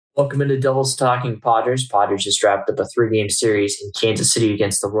Welcome into Devils Talking Padres. Padres just wrapped up a three-game series in Kansas City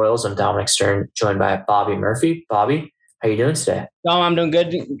against the Royals. I'm Dominic Stern, joined by Bobby Murphy. Bobby, how you doing today? No, I'm doing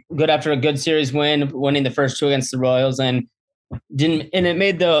good. Good after a good series win, winning the first two against the Royals, and it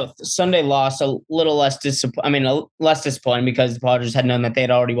made the Sunday loss a little less less disappointing because the Padres had known that they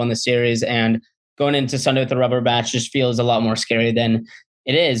had already won the series, and going into Sunday with a rubber match just feels a lot more scary than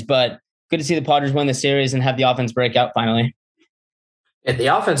it is. But good to see the Padres win the series and have the offense break out finally. And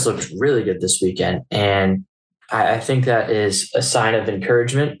the offense looked really good this weekend, and I think that is a sign of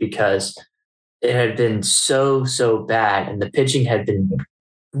encouragement because it had been so bad, and the pitching had been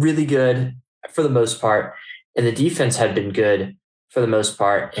really good for the most part, and the defense had been good for the most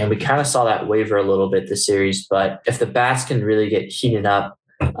part, and we kind of saw that waver a little bit this series. But if the bats can really get heated up,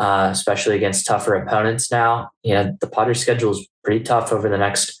 especially against tougher opponents now, the Padres schedule is pretty tough over the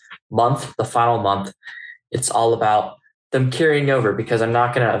next month, the final month. It's all about them carrying over because I'm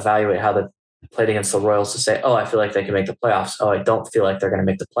not going to evaluate how they played against the Royals to say, oh, I feel like they can make the playoffs. Oh, I don't feel like they're going to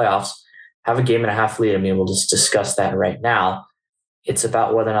make the playoffs. Have a game and a half lead, and we'll just discuss that right now. It's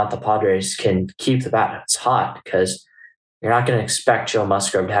about whether or not the Padres can keep the bats hot because you're not going to expect Joe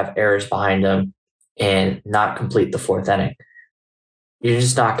Musgrove to have errors behind him and not complete the fourth inning. You're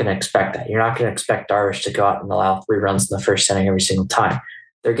just not going to expect that. You're not going to expect Darvish to go out and allow 3 runs in the first inning every single time.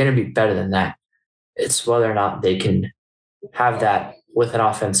 They're going to be better than that. It's whether or not they can have that with an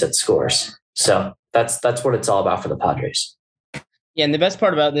offense that scores. So that's what it's all about for the Padres. Yeah, and the best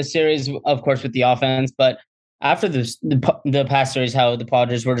part about this series, of course, with the offense, but after the past series, how the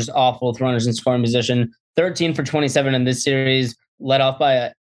Padres were just awful with runners in scoring position. 13 for 27 in this series, led off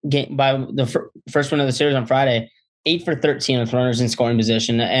by the first one of the series on Friday. 8 for 13 with runners in scoring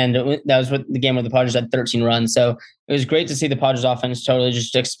position, and that was the game where the Padres had 13 runs. So it was great to see the Padres offense totally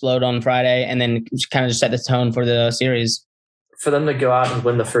just explode on Friday, and then kind of just set the tone for the series. For them to go out and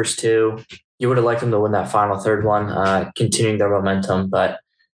win the first two, you would have liked them to win that final third one, continuing their momentum. But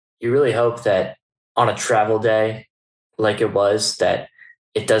you really hope that on a travel day like it was, that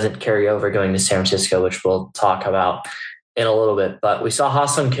it doesn't carry over going to San Francisco, which we'll talk about in a little bit. But we saw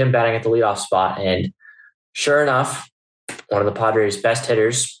Ha-Seong Kim batting at the leadoff spot, and sure enough, one of the Padres' best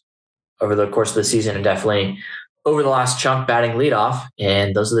hitters over the course of the season and definitely over the last chunk batting leadoff.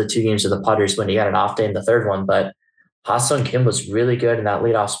 And those are the 2 games of the Padres when he had an off day in the third one. But Ha-Seong Kim was really good in that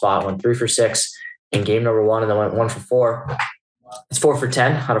leadoff spot, went 3 for 6 in game number 1 and then went 1 for 4. It's 4 for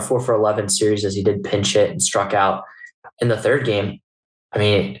 10 out of 4 for 11 series as he did pinch hit and struck out in the third game. I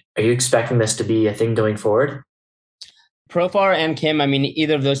mean, are you expecting this to be a thing going forward? Profar and Kim, I mean,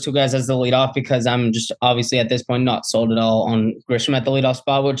 either of those two guys as the leadoff because I'm just obviously at this point not sold at all on Grisham at the leadoff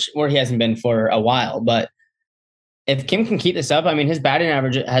spot, where he hasn't been for a while. But if Kim can keep this up, I mean, his batting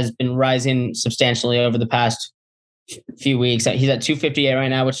average has been rising substantially over the past few weeks. He's at 258 right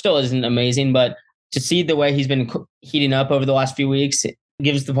now, which still isn't amazing, but to see the way he's been heating up over the last few weeks, it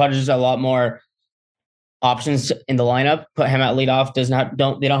gives the Padres a lot more options in the lineup. Put him at leadoff. They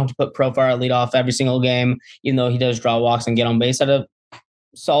don't have to put Profar at leadoff every single game, even though he does draw walks and get on base at a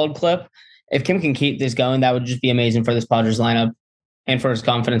solid clip. If Kim can keep this going, that would just be amazing for this Padres lineup and for his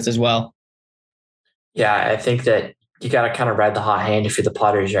confidence as well. Yeah, I think that you got to kind of ride the hot hand if you're the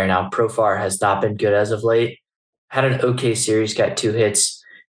Padres right now. Profar has not been good as of late. Had an okay series, got 2 hits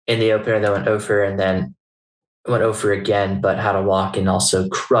in the opener, then went over and then went over again, but had a walk and also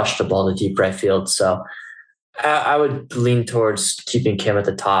crushed the ball to deep right field. So I would lean towards keeping Kim at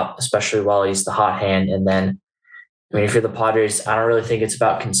the top, especially while he's the hot hand. And then, I mean, if you're the Padres, I don't really think it's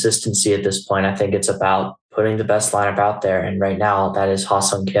about consistency at this point. I think it's about putting the best lineup out there. And right now, that is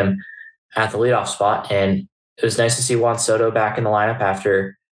Ha-Seong Kim at the leadoff spot. And it was nice to see Juan Soto back in the lineup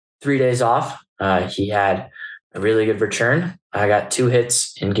after 3 days off. He had a really good return. I got 2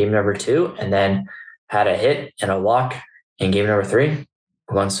 hits in game number 2 and then had a hit and a walk in game number 3.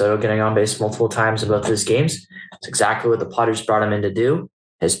 Juan Soto getting on base multiple times in both of his games. It's exactly what the Padres brought him in to do.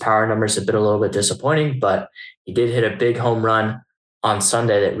 His power numbers have been a little bit disappointing, but he did hit a big home run on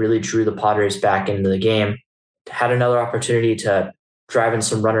Sunday that really drew the Padres back into the game. Had another opportunity to drive in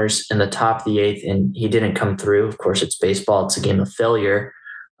some runners in the top of the 8th, and he didn't come through. Of course, it's baseball. It's a game of failure.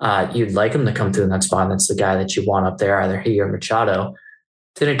 You'd like him to come through in that spot. That's the guy that you want up there, either he or Machado.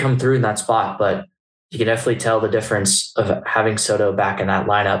 Didn't come through in that spot, but you can definitely tell the difference of having Soto back in that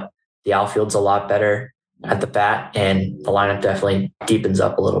lineup. The outfield's a lot better at the bat, and the lineup definitely deepens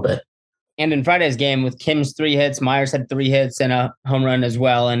up a little bit. And in Friday's game with Kim's 3 hits, Myers had 3 hits and a home run as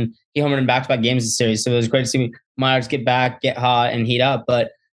well. And he homered in back-to-back games this series. So it was great to see Myers get back, get hot, and heat up.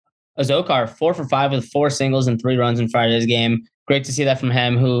 But Azocar, 4 for 5 with 4 singles and 3 runs in Friday's game. Great to see that from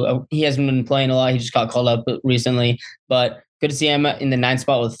him, who he hasn't been playing a lot. He just got called up recently. But good to see him in the 9th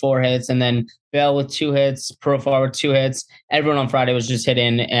spot with 4 hits, and then Bell with 2 hits, Profar with 2 hits. Everyone on Friday was just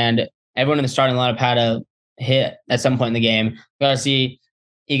hitting, and everyone in the starting lineup had a hit at some point in the game. Got to see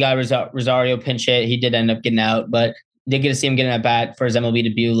Eguy Rosario pinch hit. He did end up getting out, but did get to see him getting at bat for his MLB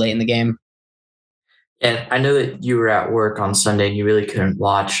debut late in the game. And I know that you were at work on Sunday and you really couldn't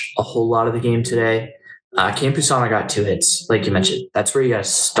watch a whole lot of the game today. Campusano got 2 hits, like you mentioned. That's where you got to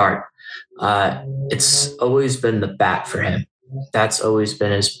start. It's always been the bat for him. That's always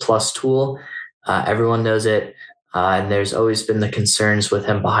been his plus tool. Everyone knows it. And there's always been the concerns with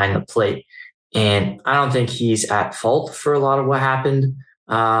him behind the plate. And I don't think he's at fault for a lot of what happened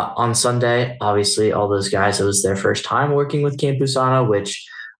on Sunday. Obviously, all those guys, it was their first time working with Campusano, which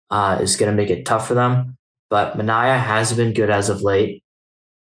is going to make it tough for them. But Manaea has been good as of late.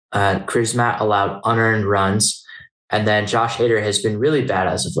 Crismatt allowed unearned runs. And then Josh Hader has been really bad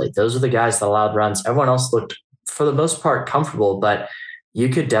as of late. Those are the guys that allowed runs. Everyone else looked, for the most part, comfortable. But you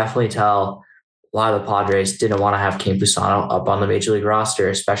could definitely tell why the Padres didn't want to have Campusano up on the Major League roster,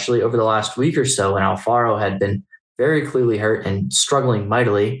 especially over the last week or so when Alfaro had been very clearly hurt and struggling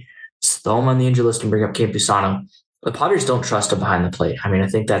mightily. Just throw him on the injury list and bring up Campusano. The Padres don't trust him behind the plate. I mean, I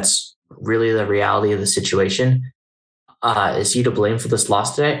think that's really the reality of the situation. Is he to blame for this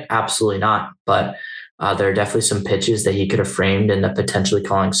loss today? Absolutely not. But there are definitely some pitches that he could have framed into potentially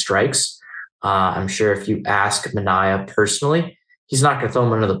calling strikes. I'm sure if you ask Manaea personally, he's not going to throw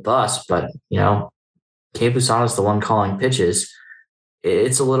him under the bus, but, Campusano is the one calling pitches.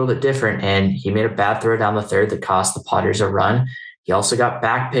 It's a little bit different, and he made a bad throw down the third that cost the Padres a run. He also got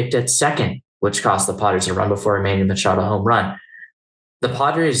backpicked at second, which cost the Padres a run before Emmanuel Machado a home run. The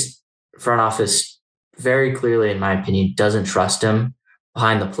Padres front office very clearly, in my opinion, doesn't trust him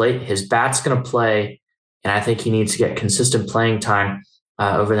behind the plate. His bat's going to play, and I think he needs to get consistent playing time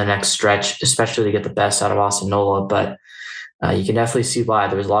over the next stretch, especially to get the best out of Austin Nola. But you can definitely see why.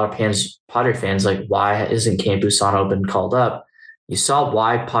 There was a lot of Padre fans like, why isn't Campusano been called up? You saw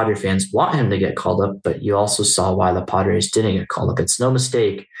why Padre fans want him to get called up, but you also saw why the Padres didn't get called up. It's no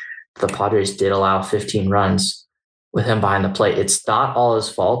mistake the Padres did allow 15 runs with him behind the plate. It's not all his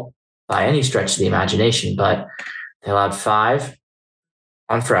fault by any stretch of the imagination, but they allowed 5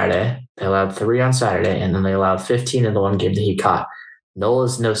 on Friday, they allowed 3 on Saturday, and then they allowed 15 in the one game that he caught.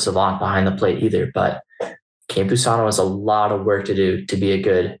 Nola's no savant behind the plate either, but Campusano has a lot of work to do to be a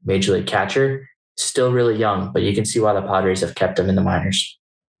good Major League catcher. Still really young, but you can see why the Padres have kept him in the minors.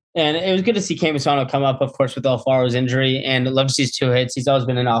 And it was good to see Campusano come up, of course, with Alfaro's injury, and love to see his 2 hits. He's always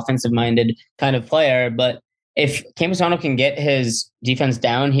been an offensive-minded kind of player, but if Campusano can get his defense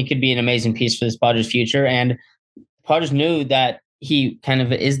down, he could be an amazing piece for this Padres future. And Padres knew that he kind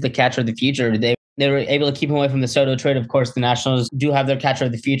of is the catcher of the future. They were able to keep him away from the Soto trade. Of course, the Nationals do have their catcher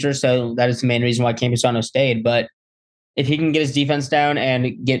of the future, so that is the main reason why Campusano stayed. But if he can get his defense down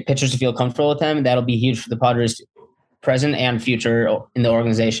and get pitchers to feel comfortable with him, that'll be huge for the Padres' present and future in the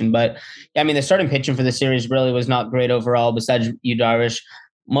organization. But yeah, I mean, the starting pitching for the series really was not great overall, besides Yu Darvish.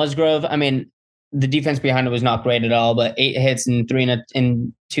 Musgrove, I mean, the defense behind it was not great at all, but 8 hits in 3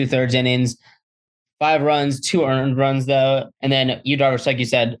 and 2/3 innings, 5 runs, 2 earned runs though. And then Yu Darvish, like you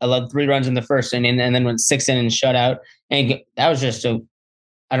said, allowed 3 runs in the first inning and then went 6 innings shutout. And that was just I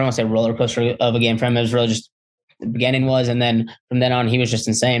don't want to say roller coaster of a game for him. It was really just the beginning was, and then from then on, he was just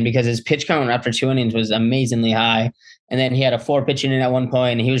insane because his pitch count after 2 innings was amazingly high. And then he had a 4 pitch inning at one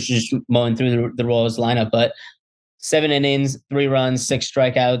point, and he was just mowing through the Royals lineup. But 7 innings, 3 runs, 6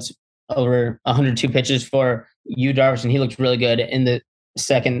 strikeouts, over 102 pitches for Yu Darvish, and he looked really good in the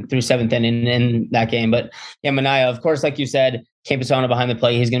 2nd through 7th inning in that game. But yeah, Manaea, of course, like you said, Campusano behind the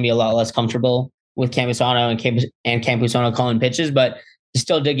plate, he's going to be a lot less comfortable with Campusano and Campusano calling pitches, but he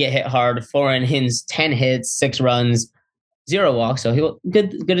still did get hit hard. 4 innings, 10 hits, 6 runs, 0 walks. So he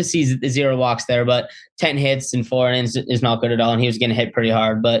good to see the 0 walks there, but 10 hits and 4 innings is not good at all. And he was getting hit pretty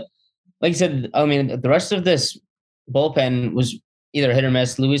hard. But like you said, I mean, the rest of this bullpen was either hit or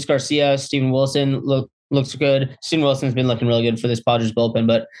miss. Luis Garcia, Steven Wilson looks good. Steven Wilson's been looking really good for this Padres bullpen,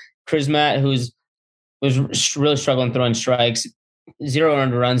 but Crismatt, was really struggling throwing strikes, 0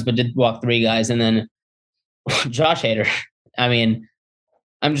 earned runs, but did walk 3 guys. And then Josh Hader. I mean,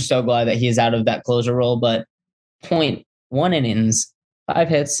 I'm just so glad that he is out of that closer role, but 0.1 innings, 5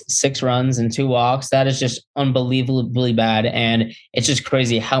 hits, 6 runs, and 2 walks. That is just unbelievably bad. And it's just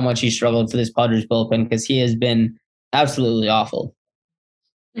crazy how much he struggled for this Padres bullpen because he has been absolutely awful.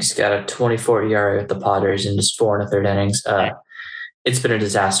 He's got a 24 ERA with the Padres in just 4 1/3 innings. It's been a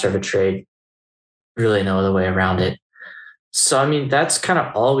disaster of a trade. Really no other way around it. So, I mean, that's kind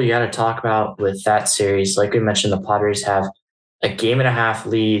of all we got to talk about with that series. Like we mentioned, the Padres have a 1.5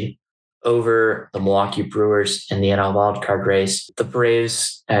 game lead over the Milwaukee Brewers in the NL wildcard race. The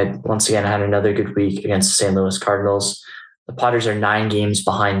Braves once again had another good week against the St. Louis Cardinals. The Padres are 9 games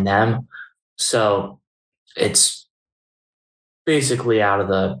behind them. So it's basically out of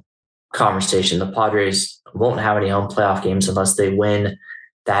the conversation. The Padres won't have any home playoff games unless they win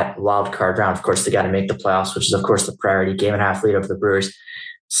that wild card round. Of course, they got to make the playoffs, which is, of course, the priority. 1.5 lead over the Brewers,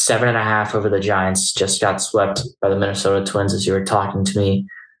 7.5 over the Giants. Just got swept by the Minnesota Twins as you were talking to me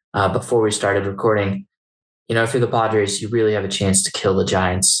before we started recording. If you're the Padres, you really have a chance to kill the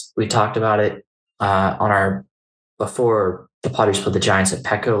Giants. We talked about it before the Padres put the Giants at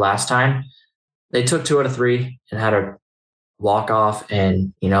Petco last time. They took 2 out of 3 and had a walk-off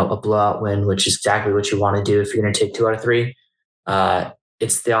and, a blowout win, which is exactly what you want to do if you're going to take 2 out of 3.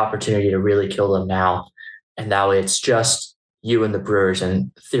 It's the opportunity to really kill them now. And that way it's just you and the Brewers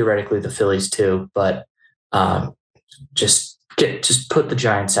and theoretically the Phillies too. But just put the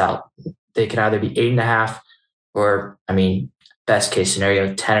Giants out. They can either be 8.5 or, best case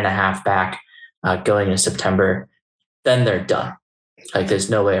scenario, 10.5 back going into September. Then they're done. There's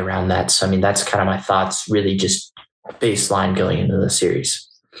no way around that. So, that's kind of my thoughts, really just baseline going into the series.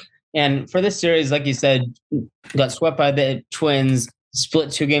 And for this series, like you said, got swept by the Twins,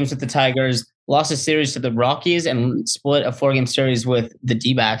 split 2 games with the Tigers, lost a series to the Rockies, and split a 4-game series with the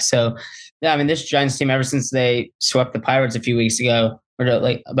D-backs. So, yeah, this Giants team, ever since they swept the Pirates a few weeks ago, or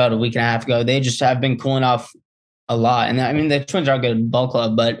about a week and a half ago, they just have been cooling off a lot. And the Twins are a good ball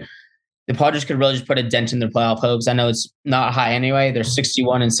club, but the Padres could really just put a dent in their playoff hopes. I know it's not high anyway. They're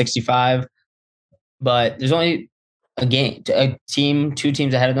 61 and 65, but there's only two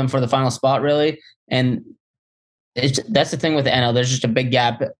teams ahead of them for the final spot, really. And that's the thing with the NL. There's just a big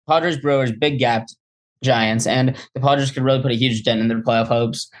gap. Padres, Brewers, big gap, Giants, and the Padres could really put a huge dent in their playoff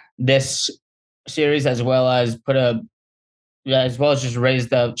hopes this series, as well as just raise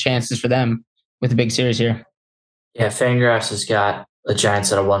the chances for them with a big series here. Yeah, Fangraphs has got the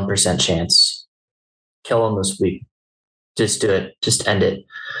Giants at a 1% chance. Kill them this week. Just do it. Just end it.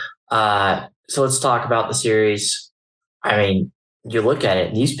 So let's talk about the series. You look at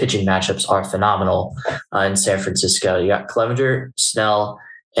it, these pitching matchups are phenomenal in San Francisco. You got Clevenger, Snell,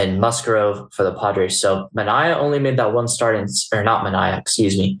 and Musgrove for the Padres. So Manaea only made that one start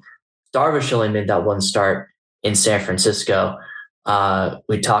Darvish only made that one start in San Francisco.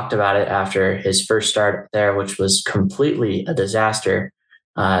 We talked about it after his first start there, which was completely a disaster.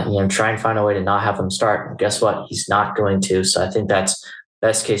 Try and find a way to not have him start. And guess what? He's not going to. So I think that's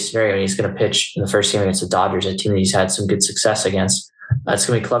best case scenario. And he's going to pitch in the first game against the Dodgers, a team that he's had some good success against. It's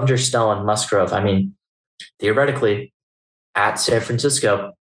going to be Clevenger, Snell, and Musgrove. Theoretically, at San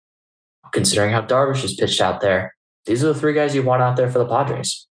Francisco, considering how Darvish has pitched out there, these are the 3 guys you want out there for the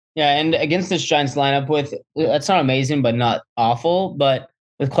Padres. Yeah, and against this Giants lineup, that's not amazing, but not awful. But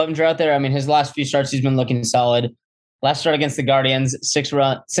with Clevenger out there, his last few starts, he's been looking solid. Last start against the Guardians, 6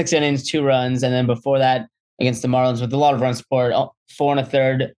 innings, 2 runs. And then before that, against the Marlins with a lot of run support, 4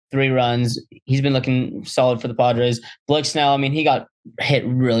 1/3, 3 runs. He's been looking solid for the Padres. Blake Snell, he got hit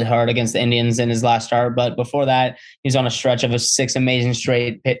really hard against the Indians in his last start. But before that, he was on a stretch of 6 amazing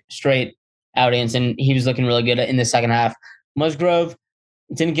straight outings, and he was looking really good in the second half. Musgrove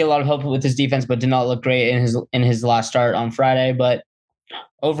didn't get a lot of help with his defense, but did not look great in his last start on Friday. But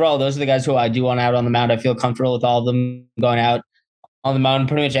overall, those are the guys who I do want out on the mound. I feel comfortable with all of them going out on the mound in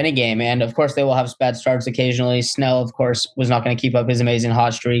pretty much any game. And of course, they will have bad starts occasionally. Snell, of course, was not going to keep up his amazing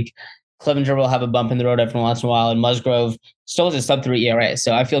hot streak. Clevenger will have a bump in the road every once in a while, and Musgrove still has a sub-3 ERA.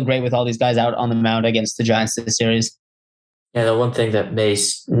 So I feel great with all these guys out on the mound against the Giants this series. Yeah, the one thing that may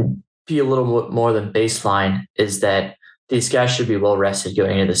be a little bit more than baseline is that these guys should be well rested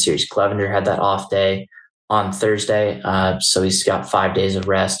going into the series. Clevenger had that off day on Thursday, so he's got 5 days of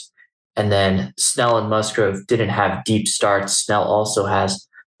rest. And then Snell and Musgrove didn't have deep starts. Snell also has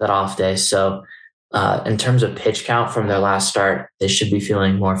that off day. So in terms of pitch count from their last start, they should be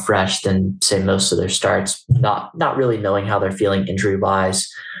feeling more fresh than, say, most of their starts, not really knowing how they're feeling injury-wise.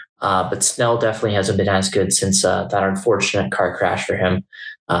 But Snell definitely hasn't been as good since that unfortunate car crash for him.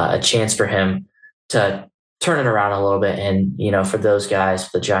 A chance for him to turn it around a little bit. And, for those guys,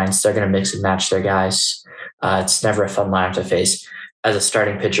 the Giants, they're going to mix and match their guys. It's never a fun lineup to face as a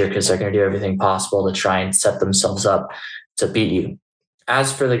starting pitcher because they're going to do everything possible to try and set themselves up to beat you.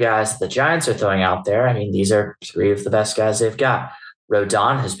 As for the guys the Giants are throwing out there, these are 3 of the best guys they've got.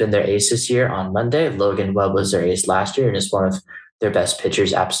 Rodon has been their ace this year on Monday. Logan Webb was their ace last year and is one of their best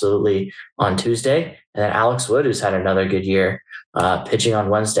pitchers absolutely on Tuesday. And then Alex Wood, who's had another good year pitching on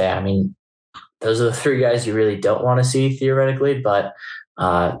Wednesday. Those are the 3 guys you really don't want to see theoretically, but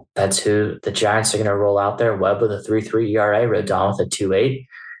that's who the Giants are going to roll out there. Webb with a 3.3 ERA, Rodon with a 2.8.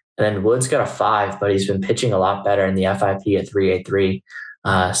 And then Wood's got a 5, but he's been pitching a lot better in the FIP at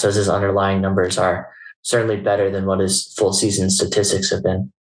 3.83. So his underlying numbers are certainly better than what his full season statistics have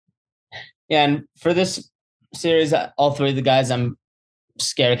been. Yeah, and for this series, all three of the guys I'm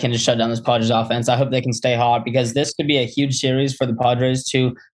scared can just shut down this Padres offense. I hope they can stay hot because this could be a huge series for the Padres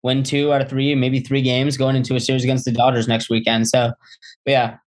to win 2 out of 3, maybe 3 games going into a series against the Dodgers next weekend. So, but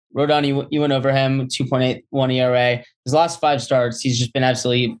yeah, Rodon, you went over him, 2.81 ERA. His last 5 starts, he's just been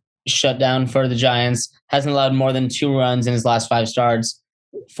absolutely shut down for the Giants. Hasn't allowed more than 2 runs in his last 5 starts.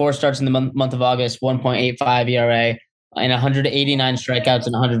 4 starts in the month of August, 1.85 ERA, and 189 strikeouts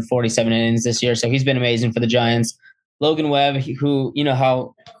and 147 innings this year. So he's been amazing for the Giants. Logan Webb, who you know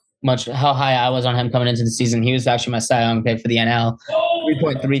how high I was on him coming into the season. He was actually my Cy Young pick for the NL.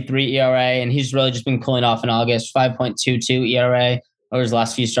 3.33 ERA, and he's really just been cooling off in August. 5.22 ERA over his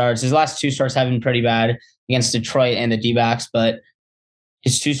last few starts. His last 2 starts have been pretty bad against Detroit and the D-backs, but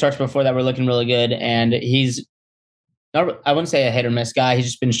his 2 starts before that were looking really good. And he's not, I wouldn't say a hit or miss guy. He's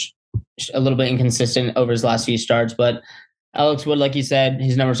just been a little bit inconsistent over his last few starts. But Alex Wood, like you said,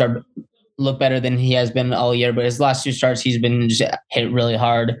 his numbers look better than he has been all year. But his last 2 starts, he's been just hit really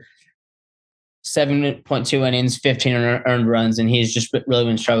hard. 7.2 innings, 15 earned runs, and he's just really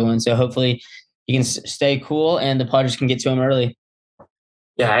been struggling. So hopefully he can stay cool and the Padres can get to him early.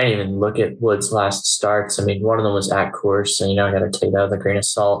 Yeah, I didn't even look at Wood's last starts. I mean, one of them was at Coors, so I got to take that with a grain of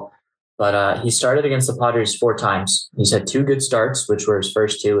salt. But he started against the Padres 4 times. He's had 2 good starts, which were his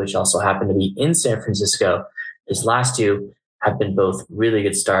first 2, which also happened to be in San Francisco. His last 2 have been both really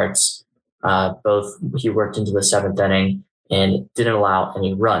good starts. Both he worked into the 7th inning and didn't allow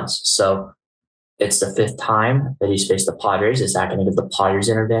any runs. So it's the 5th time that he's faced the Padres. Is that going to give the Padres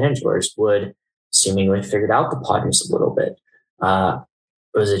an advantage, or has Wood seemingly figured out the Padres a little bit?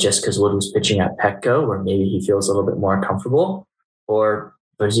 Was it just because Wood was pitching at Petco, where maybe he feels a little bit more comfortable, or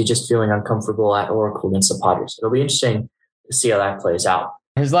is he just feeling uncomfortable at Oracle against the Padres? It'll be interesting to see how that plays out.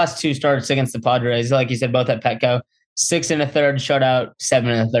 His last 2 starts against the Padres, like you said, both at Petco, 6 1/3 shutout, 7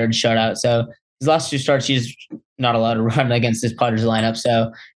 1/3 shutout. So his last 2 starts, he's not allowed to run against this Padres lineup. So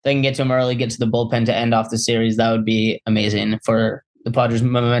if they can get to him early, get to the bullpen to end off the series, that would be amazing for the Padres'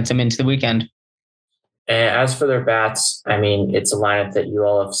 momentum into the weekend. And as for their bats, I mean, it's a lineup that you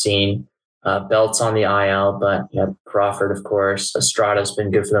all have seen. Belt's on the IL, but you have Crawford, of course. Estrada's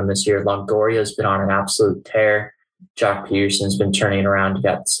been good for them this year. Longoria's been on an absolute tear. Jock Peterson's been turning it around. You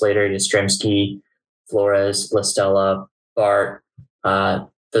got Slater, Yastrzemski, Flores, La Stella, Bart.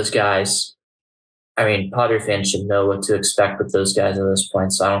 Those guys, I mean, Padre fans should know what to expect with those guys at this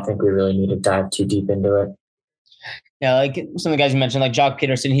point, so I don't think we really need to dive too deep into it. Yeah, like some of the guys you mentioned, like Jock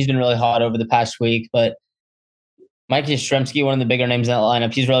Peterson, he's been really hot over the past week, but Mike Yastrzemski, one of the bigger names in that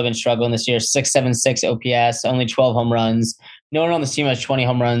lineup, he's really been struggling this year. 6.76 OPS, only 12 home runs. No one on this team has 20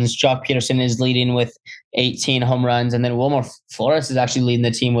 home runs. Jock Peterson is leading with 18 home runs, and then Wilmer Flores is actually leading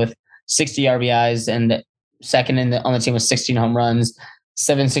the team with 60 RBIs and second on the team with 16 home runs,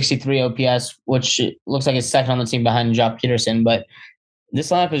 763 OPS, which looks like it's second on the team behind Jock Peterson. But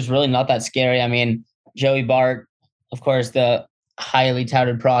this lineup is really not that scary. I mean, Joey Bart, of course, the highly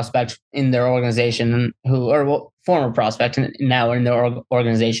touted prospect in their organization, former prospect now in their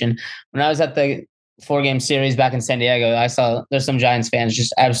organization. When I was at the 4-game series back in San Diego, I saw there's some Giants fans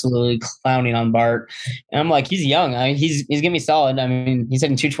just absolutely clowning on Bart. And I'm like, he's young. I mean, he's giving me solid. I mean, he's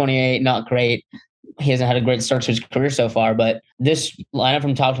hitting 228, not great. He hasn't had a great start to his career so far, but this lineup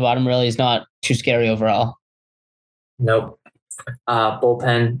from top to bottom really is not too scary overall. Nope.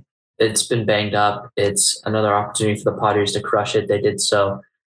 Bullpen, it's been banged up. It's another opportunity for the Padres to crush it. They did so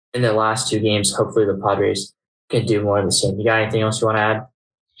in their last 2 games. Hopefully the Padres can do more of the same. You got anything else you want to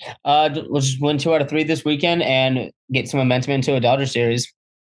add? Let's just win 2 out of 3 this weekend and get some momentum into a Dodger series.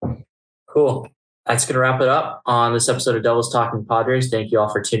 Cool. That's going to wrap it up on this episode of Devils Talking Padres. Thank you all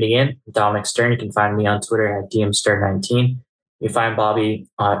for tuning in. I'm Dominic Stern. You can find me on Twitter at DMStern19. You can find Bobby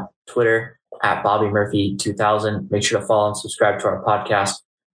on Twitter at BobbyMurphy2000. Make sure to follow and subscribe to our podcast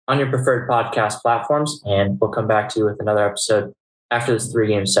on your preferred podcast platforms, and we'll come back to you with another episode after this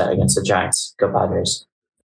 3-game set against the Giants. Go Padres.